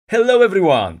Hello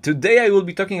everyone! Today I will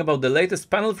be talking about the latest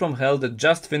panel from Hell that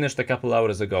just finished a couple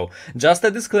hours ago. Just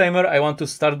a disclaimer, I want to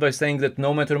start by saying that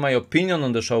no matter my opinion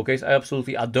on the showcase, I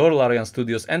absolutely adore Larian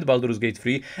Studios and Baldur's Gate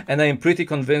 3, and I am pretty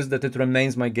convinced that it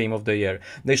remains my game of the year.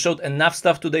 They showed enough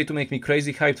stuff today to make me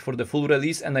crazy hyped for the full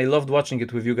release, and I loved watching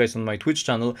it with you guys on my Twitch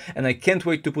channel, and I can't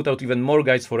wait to put out even more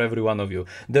guides for every one of you.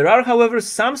 There are, however,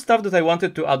 some stuff that I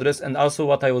wanted to address and also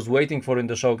what I was waiting for in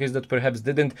the showcase that perhaps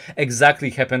didn't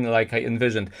exactly happen like I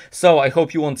envisioned. So I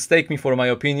hope you won't stake me for my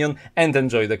opinion and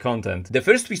enjoy the content. The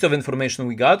first piece of information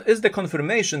we got is the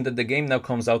confirmation that the game now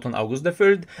comes out on August the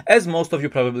 3rd, as most of you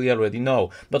probably already know.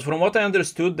 But from what I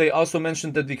understood, they also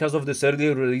mentioned that because of this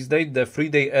early release date, the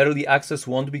 3-day early access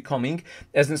won't be coming,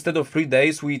 as instead of 3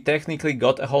 days, we technically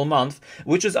got a whole month,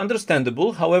 which is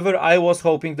understandable. However, I was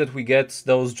hoping that we get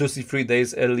those juicy 3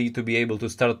 days early to be able to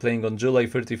start playing on July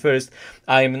 31st.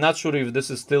 I'm not sure if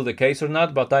this is still the case or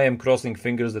not, but I am crossing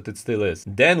fingers that it still is.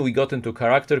 Then we got into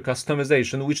character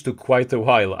customization, which took quite a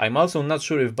while. I'm also not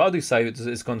sure if body size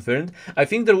is confirmed. I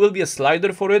think there will be a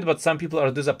slider for it, but some people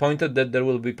are disappointed that there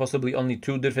will be possibly only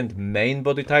 2 different main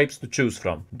body types to choose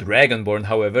from. Dragonborn,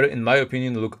 however, in my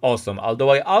opinion, look awesome, although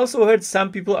I also heard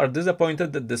some people are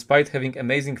disappointed that despite having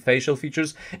amazing facial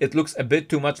features, it looks a bit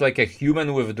too much like a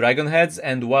human with dragon heads,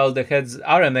 and while the heads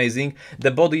are amazing,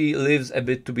 the body leaves a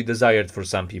bit to be desired for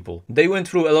some people. They went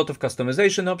through a lot of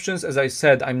customization options. As I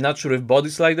said, I'm not sure if body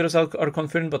sliders are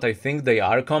confirmed, but I think they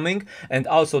are coming, and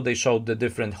also they showed the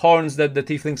different horns that the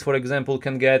tieflings, for example,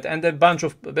 can get, and a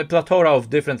plethora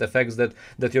of different effects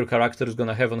that your character is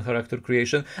gonna have on character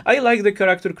creation. I like the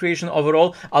character creation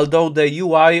overall, although the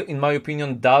UI, in my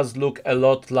opinion, does look a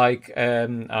lot like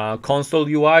console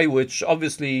UI, which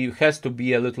obviously has to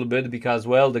be a little bit because,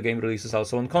 well, the game releases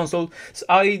also on console. So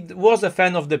I was a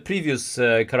fan of the previous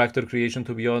character creation,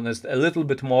 to be honest, a little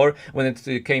bit more when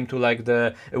it came to like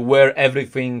the where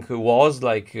everything was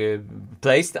like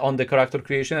placed on the character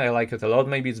creation. I like it a lot.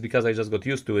 Maybe it's because I just got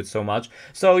used to it so much.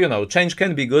 So, you know, change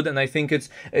can be good, and I think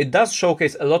it does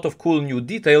showcase a lot of cool new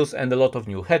details and a lot of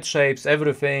new head shapes,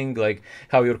 everything, like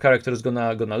how your character is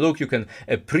gonna look. You can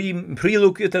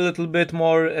pre-look it a little bit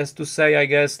more, as to say, I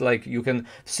guess, like you can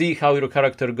see how your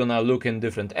character gonna look in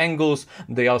different angles.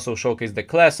 They also showcase the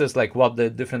classes, like what the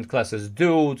different classes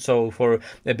do. So for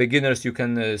beginners, you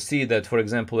can see that, for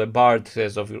example, a bard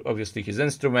has obviously his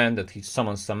instrument, that he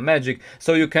summons some magic,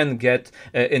 so you can get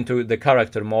into the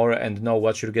character more and know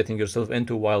what you're getting yourself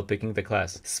into while picking the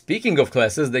class. Speaking of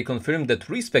classes, they confirmed that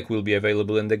respec will be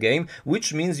available in the game,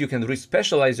 which means you can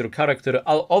respecialize your character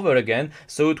all over again,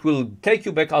 so it will take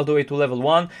you back all the way to level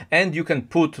 1, and you can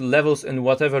put levels in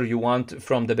whatever you want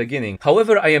from the beginning.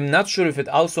 However, I am not sure if it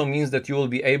also means that you will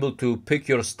be able to pick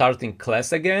your starting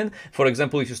class again. For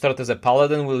example, if you start as a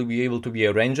paladin, will you be able to be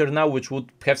a ranger now, which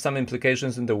would have some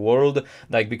implications in the world,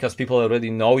 like because people already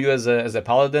know you as a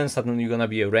paladin, suddenly you're gonna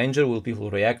be a ranger. Will people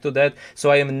react to that?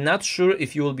 So I am not sure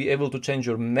if you will be able to change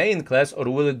your main class, or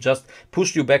will it just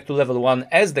push you back to level 1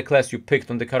 as the class you picked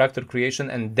on the character creation,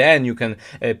 and then you can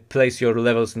place your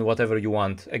levels in whatever you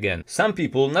want again. Some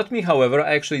people, not me however,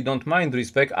 I actually don't mind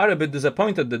respec, are a bit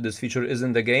disappointed that this feature is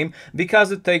in the game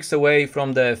because it takes away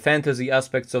from the fantasy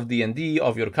aspects of D&D,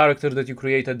 of your character that you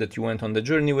created, that you went on the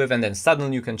journey with, and then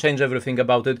suddenly you can change everything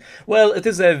about it. Well, it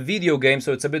is a video game,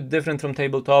 so it's a bit different from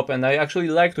tabletop, and I actually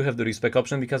like to have the respec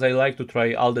option because I like to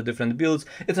try all the different builds.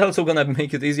 It's also gonna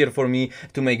make it easier for me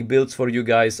to make builds for you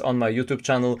guys on my YouTube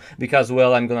channel because,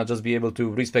 well, I'm gonna just be able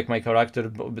to respec my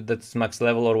character that's max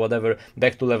level or whatever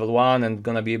back to level 1, and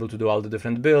gonna be able to do all the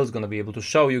different builds, gonna be able to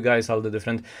show you guys all the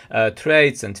different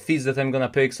traits and feats that I'm gonna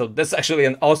pick. So that's actually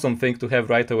an awesome thing to have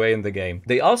right away in the game.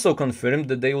 They also confirmed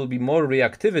that there will be more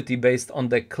reactivity based on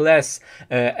the class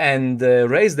and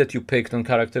race that you picked on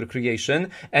character creation,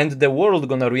 and the world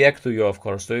gonna react to you, of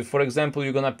course. So if, for example,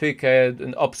 you're gonna pick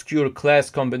an obscure class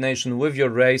combination with your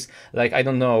race, like, I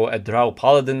don't know, a drow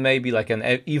paladin, maybe like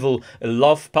an evil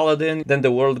love paladin, then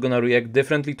the world gonna react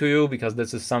differently to you because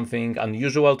this is something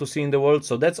unusual to see in the world.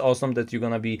 So that's awesome that you're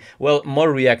gonna be, well,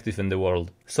 more reactive in the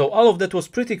world. So all of that was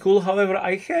pretty cool. However,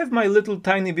 I have my little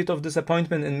tiny bit of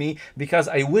disappointment in me because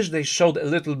I wish they showed a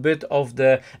little bit of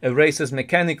the races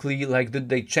mechanically. Like, did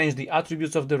they change the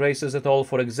attributes of the races at all?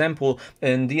 For example,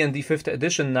 in D&D 5th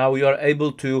edition now, how you are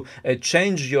able to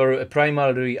change your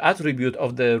primary attribute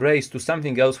of the race to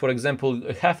something else. For example,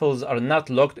 half-elves are not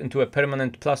locked into a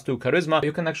permanent +2 charisma.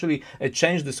 You can actually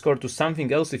change the score to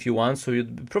something else if you want, so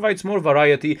it provides more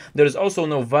variety. There is also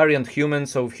no variant human,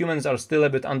 so humans are still a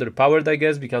bit underpowered, I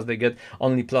guess, because they get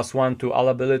only +1 to all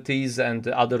abilities, and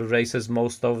other races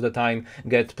most of the time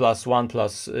get +1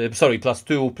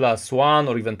 +2 +1,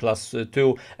 or even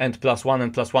 +2 and +1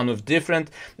 and +1 with different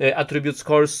attribute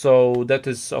scores. So that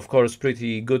is of course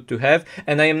pretty good to have,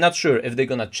 and I am not sure if they're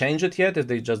gonna change it yet, if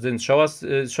they just didn't show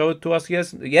it to us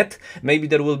yet. Maybe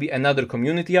there will be another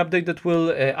community update that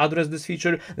will address this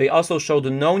feature. They also showed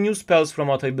no new spells from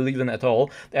what I believe in at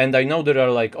all, and I know there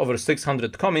are like over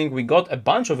 600 coming. We got a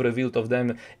bunch of revealed of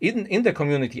them in the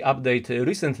community update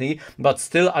recently, but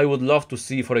still I would love to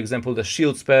see, for example, the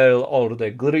shield spell or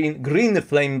the green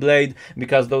flame blade,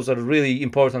 because those are really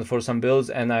important for some builds,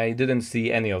 and I didn't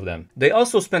see any of them. They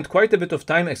also spent quite a bit of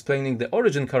time explaining the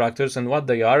origin characters and what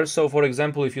they are. So for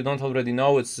example, if you don't already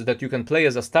know, it's that you can play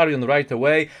as Astarion right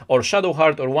away, or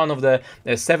Shadowheart, or one of the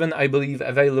 7, I believe,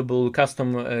 available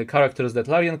custom characters that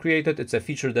Larian created. It's a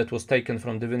feature that was taken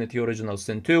from Divinity Original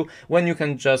Sin 2, when you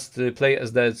can just play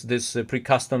as this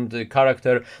pre-customed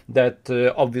character that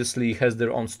obviously has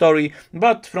their own story.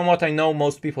 But from what I know,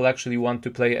 most people actually want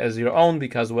to play as your own,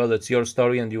 because, well, it's your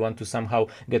story and you want to somehow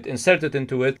get inserted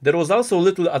into it. There was also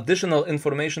little additional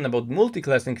information about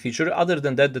multi-classing feature, other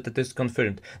than that it is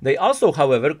confirmed. They also,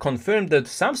 however, confirmed that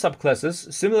some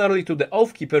subclasses, similarly to the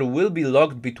Oathkeeper, will be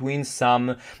locked between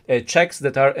some checks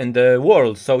that are in the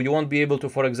world. So you won't be able to,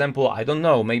 for example, I don't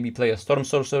know, maybe play a Storm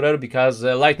Sorcerer, because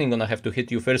lightning gonna have to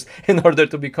hit you first in order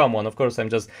to become one. Of course, I'm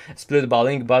just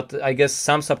spitballing, but I guess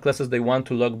some subclasses they want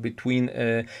to lock between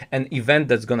an event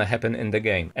that's gonna happen in the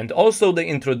game. And also they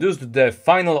introduced the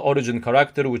final origin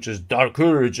character, which is Dark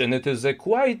Urge, and it is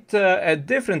quite a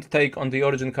different take on the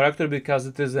origin character, because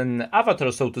it is an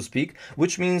avatar, so to speak,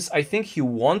 which means I think he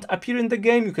won't appear in the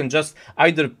game. You can just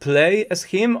either play as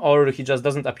him, or he just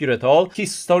doesn't appear at all.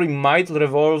 His story might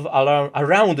revolve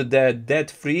around the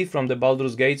Dead Free from the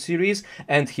Baldur's Gate series,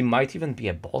 and he might even be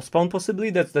a ball spawn, possibly.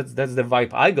 That's the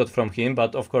vibe I got from him,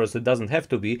 but of course it doesn't have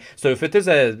to be. So if it is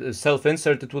a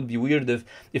self-insert, it would be weird if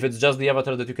it's just the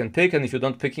avatar that you can pick, and if you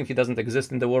don't pick him, he doesn't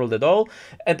exist in the world at all.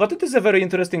 But it is a very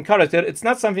interesting character. It's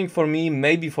not something for me,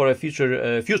 maybe for a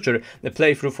future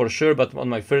playthrough for sure, but on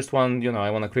my first one, you know, I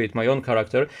want to create my own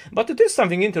character. But it is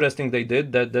something interesting they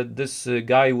did, that this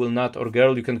guy will not, or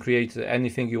girl, you can create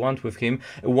anything you want with him,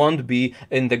 won't be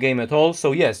in the game at all.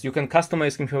 So yes, you can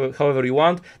customize him however you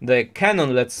want. The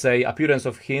canon, let's say, appearance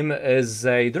of him is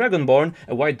a Dragonborn,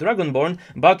 a white Dragonborn,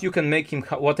 but you can make him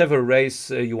whatever race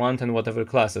you want and whatever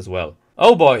class as well.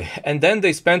 Oh boy, and then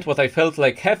they spent what I felt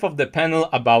like half of the panel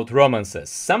about romances.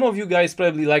 Some of you guys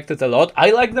probably liked it a lot. I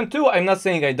like them too. I'm not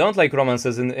saying I don't like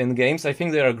romances in games. I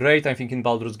think they are great. I think in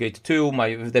Baldur's Gate 2,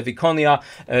 the Viconia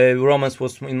romance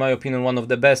was, in my opinion, one of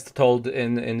the best told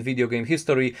in video game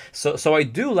history. So I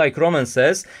do like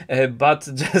romances, but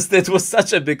just it was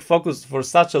such a big focus for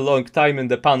such a long time in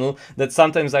the panel that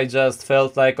sometimes I just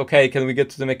felt like, okay, can we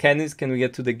get to the mechanics? Can we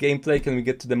get to the gameplay? Can we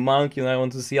get to the monk? You know, I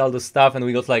want to see all the stuff, and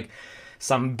we got like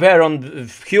some Baron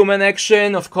human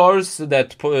action, of course,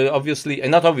 that obviously,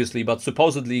 not obviously, but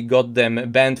supposedly got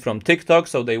them banned from TikTok,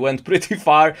 so they went pretty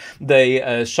far. They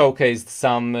showcased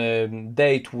some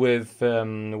date with,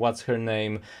 what's her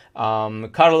name,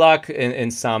 Karlak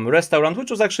in some restaurant, which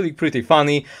was actually pretty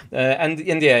funny, and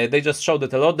yeah, they just showed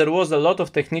it a lot. There was a lot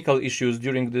of technical issues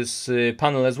during this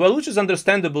panel as well, which is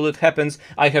understandable. It happens.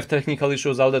 I have technical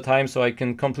issues all the time, so I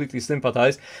can completely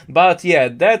sympathize. But yeah,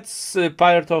 that's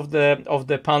part of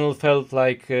the panel felt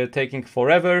like taking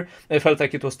forever. It felt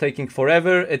like it was taking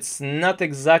forever. It's not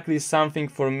exactly something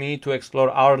for me to explore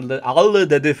all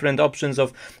the different options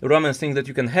of romancing that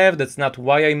you can have. That's not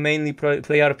why I mainly play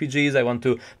RPGs. I want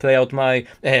to play out my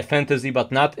fantasy,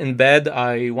 but not in bed.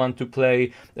 I want to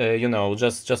play, you know,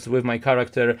 just with my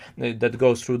character that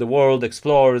goes through the world,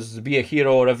 explores, be a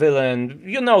hero or a villain.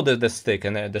 You know the stick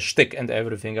and the shtick and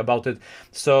everything about it.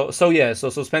 So yeah, so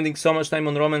spending so much time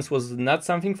on romance was not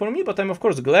something for me, but I'm of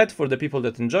course glad for the people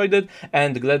that enjoyed it,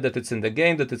 and glad that it's in the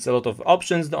game, that it's a lot of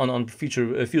options on future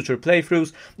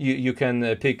playthroughs. You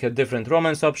can pick a different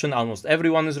romance option. Almost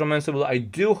everyone is romanceable. I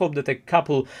do hope that a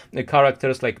couple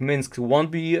characters like Minsk won't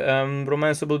be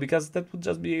romanceable, because that would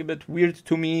just be a bit weird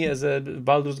to me as a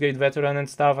Baldur's Gate veteran and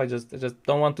stuff. I just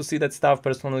don't want to see that stuff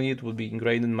personally. It would be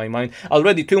ingrained in my mind.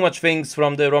 Already too much things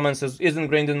from the romances is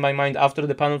ingrained in my mind after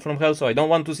the panel from Hell, so I don't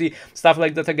want to see stuff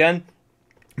like that again.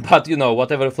 But you know,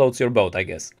 whatever floats your boat, I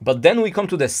guess. But then we come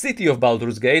to the city of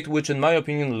Baldur's Gate, which in my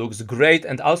opinion looks great,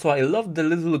 and also I love the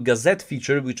little gazette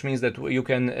feature, which means that you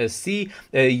can see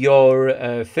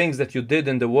your things that you did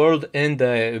in the world in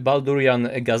the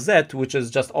Baldurian Gazette, which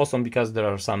is just awesome because there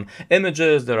are some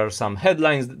images, there are some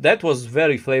headlines. That was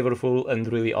very flavorful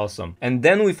and really awesome. And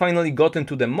then we finally got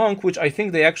into the monk, which I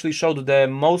think they actually showed the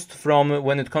most from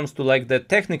when it comes to like the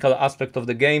technical aspect of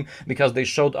the game, because they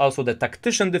showed also the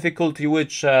tactician difficulty,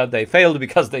 which they failed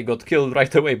because they got killed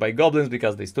right away by goblins,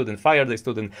 because they stood in fire, they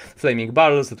stood in flaming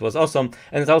barrels. It was awesome.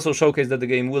 And it also showcased that the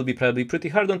game will be probably pretty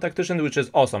hard on tactician, which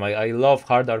is awesome. I love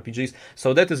hard RPGs,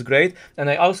 so that is great. And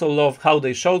I also love how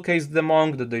they showcased the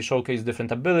monk, that they showcased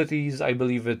different abilities. I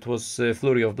believe it was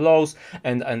flurry of blows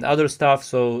and other stuff.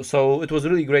 So it was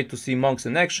really great to see monks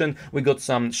in action. We got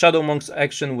some shadow monks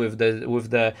action with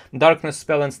the darkness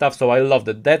spell and stuff. So I loved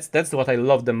it. That's what I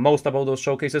love the most about those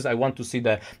showcases. I want to see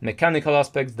the mechanical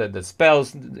aspects, the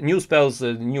spells,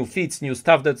 new feats, new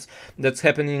stuff that's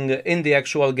happening in the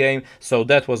actual game. So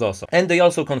that was awesome. And they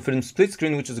also confirmed split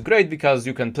screen, which is great because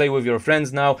you can play with your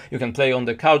friends now. You can play on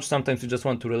the couch. Sometimes you just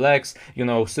want to relax, you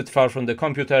know, sit far from the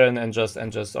computer and just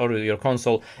or your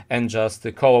console and just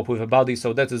co-op with a buddy.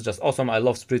 So that is just awesome. I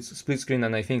love split screen,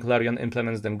 and I think Larian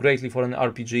implements them greatly for an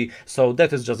RPG. So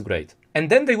that is just great. And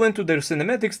then they went to their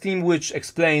cinematics team, which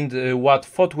explained what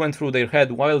thought went through their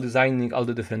head while designing all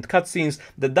the different cutscenes,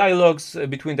 the dialogues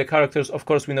between the characters. Of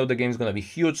course, we know the game's gonna be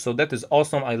huge, so that is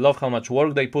awesome. I love how much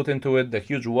work they put into it, the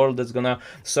huge world that's gonna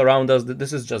surround us.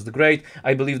 This is just great.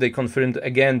 I believe they confirmed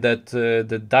again that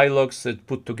the dialogues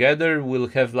put together will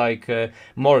have like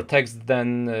more text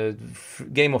than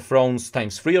Game of Thrones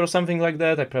 ×3 or something like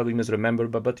that. I probably misremember,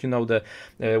 but you know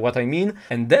what I mean.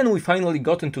 And then we finally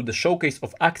got into the showcase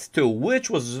of Act 2, which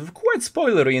was quite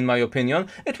spoilery in my opinion.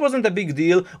 It wasn't a big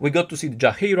deal. We got to see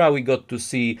Jaheira, we got to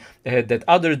see that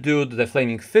other dude, the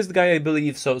flaming fist guy, I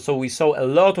believe. So we saw a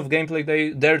lot of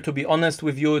gameplay there. To be honest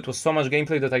with you, it was so much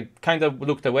gameplay that I kind of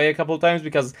looked away a couple times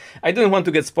because I didn't want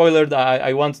to get spoiled.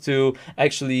 I want to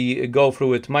actually go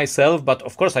through it myself, but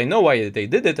of course I know why they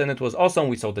did it, and it was awesome.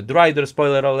 We saw the Drider,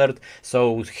 spoiler alert,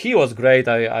 so he was great.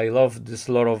 I love this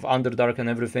lore of Underdark and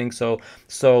everything, so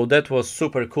that was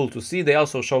super cool to see. They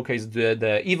also showcased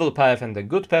the evil path and the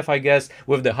good path, I guess,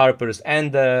 with the Harpers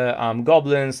and the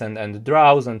goblins and the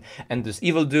drows and this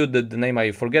evil dude, the name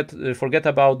I forget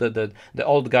about, the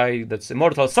old guy that's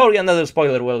immortal. Sorry, another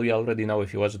spoiler. Well, you already know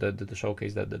if you watched the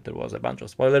showcase that there was a bunch of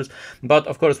spoilers, but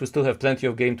of course we still have plenty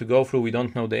of game to go through. We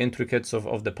don't know the intricacies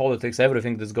of the politics,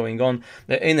 everything that's going on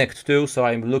in Act 2, so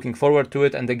I'm looking forward to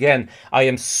it. And again, I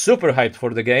am super hyped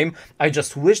for the game. I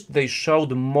just wished they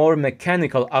showed more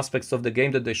mechanical aspects of the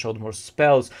game, that they showed more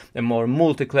spells and more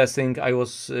multi-classing. I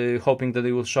was hoping that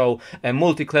they will show a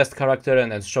multi-classed character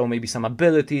and show maybe some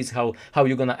abilities, how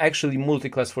you're gonna actually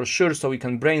multi-class for sure, so we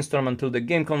can brainstorm until the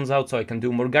game comes out, so I can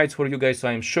do more guides for you guys. So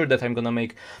I'm sure that I'm gonna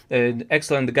make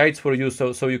excellent guides for you,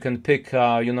 so you can pick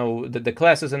you know, the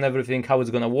classes and everything, how it's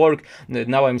gonna work.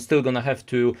 Now I'm still gonna have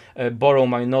to borrow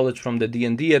my knowledge from the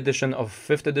D&D edition of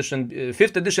 5th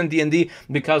edition D&D,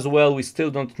 because well, we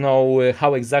still don't know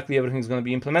how exactly everything's gonna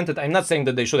be implemented. I'm not saying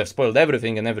that they should have spoiled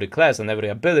everything and every class and every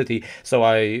ability, so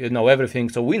I know everything,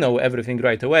 so we know everything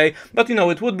right away, but you know,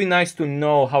 it would be nice to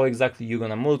know how exactly you're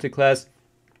gonna multi-class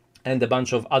and a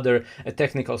bunch of other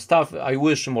technical stuff. I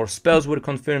wish more spells were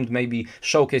confirmed, maybe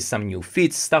showcase some new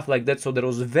feats, stuff like that. So there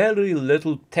was very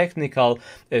little technical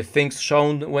things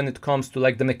shown when it comes to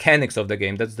like the mechanics of the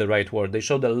game. That's the right word. They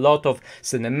showed a lot of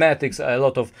cinematics, a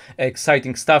lot of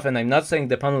exciting stuff, and I'm not saying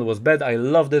the panel was bad. I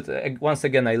loved it. Once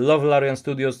again, I love Larian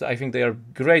Studios. I think they are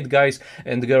great guys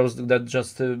and girls that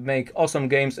just make awesome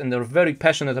games, and they're very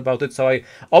passionate about it. So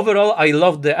overall I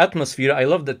loved the atmosphere, I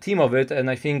loved the theme of it, and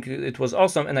I think it was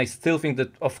awesome. And I still think that,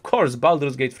 of course,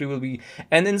 Baldur's Gate 3 will be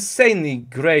an insanely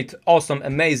great, awesome,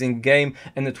 amazing game,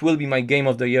 and it will be my game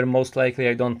of the year most likely.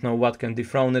 I don't know what can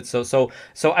dethrone it. So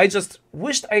I just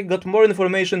wished I got more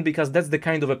information, because that's the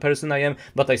kind of a person I am,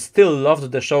 but I still loved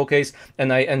the showcase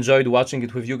and I enjoyed watching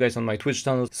it with you guys on my Twitch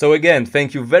channel. So again,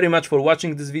 thank you very much for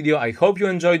watching this video. I hope you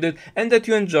enjoyed it and that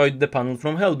you enjoyed the panel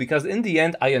from hell, because in the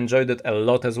end I enjoyed it a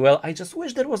lot as well. I just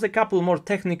wish there was a couple more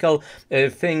technical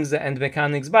things and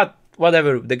mechanics, but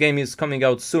whatever, the game is coming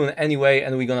out soon anyway,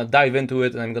 and we're gonna dive into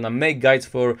it, and I'm gonna make guides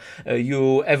for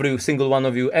you, every single one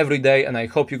of you, every day, and I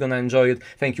hope you're gonna enjoy it.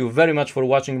 Thank you very much for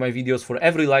watching my videos, for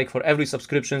every like, for every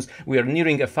subscriptions. We are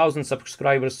nearing 1,000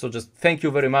 subscribers, so just thank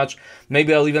you very much.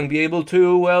 Maybe I'll even be able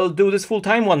to, well, do this full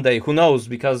time one day, who knows,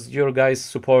 because your guys'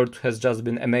 support has just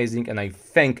been amazing, and I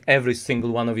thank every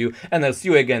single one of you, and I'll see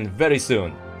you again very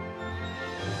soon.